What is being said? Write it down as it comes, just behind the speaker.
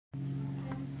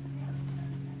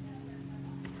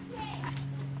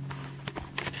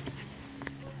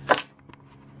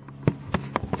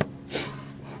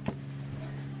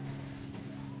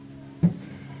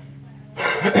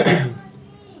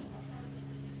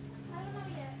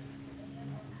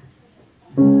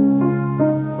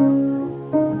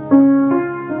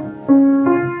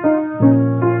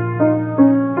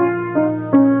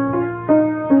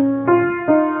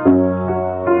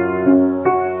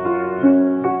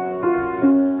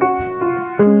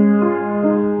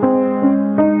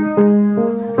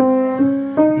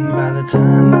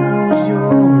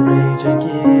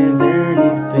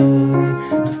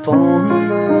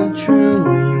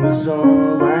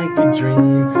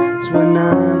It's when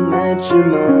I met your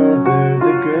mother,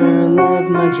 the girl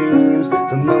of my dreams,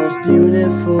 the most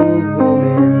beautiful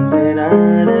woman that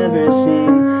I'd ever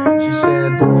seen. She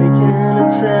said, boy, can I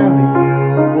tell you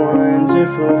a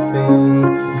wonderful thing?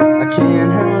 I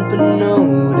can't help but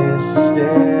notice you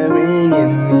staring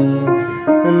at me.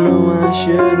 I know I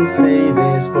shouldn't say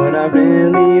this, but I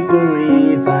really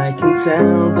believe I can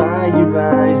tell by your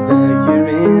eyes that you're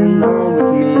in love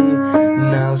with me.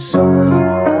 Now son,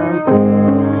 I'm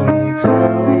only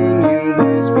telling you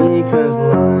this because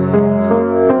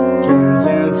life can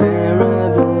do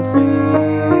terrible things.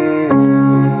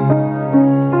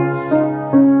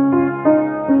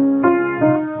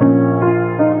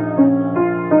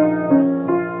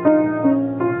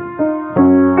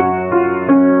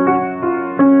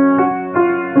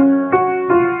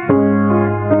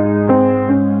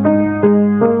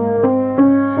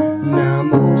 Now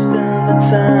most of the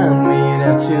time we'd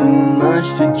have too much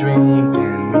to drink,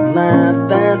 and we'd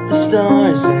laugh at the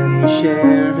stars and we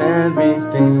share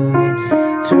everything.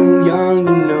 Too young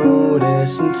to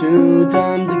notice and too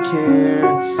dumb to care.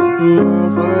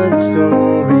 Love was a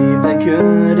story that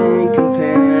couldn't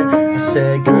compare. I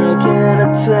said, girl, can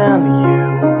I tell you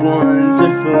a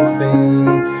wonderful thing?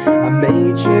 I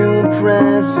made you a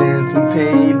present from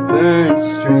paper and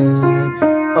string,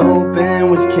 open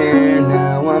with care.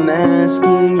 Now I'm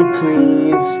asking you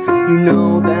please, you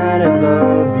know that I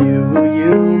love you, will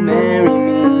you marry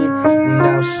me?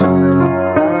 Now son,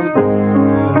 I'm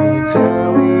only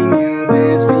telling you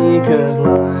this because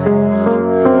life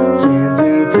can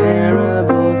do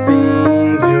terrible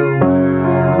things. You'll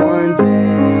learn one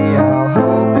day. I'll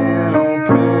hope and I'll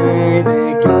pray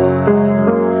that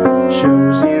God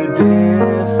shows you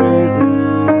differently.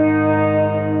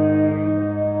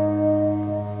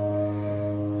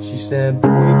 She said, boy,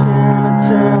 can I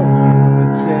tell you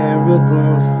a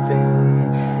terrible thing?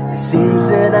 It seems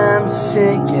that I'm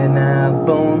sick and I've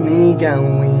only got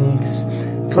weeks.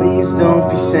 Please don't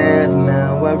be sad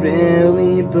now, I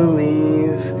really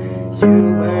believe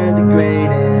you were the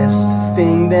greatest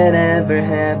thing that ever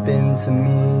happened to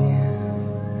me.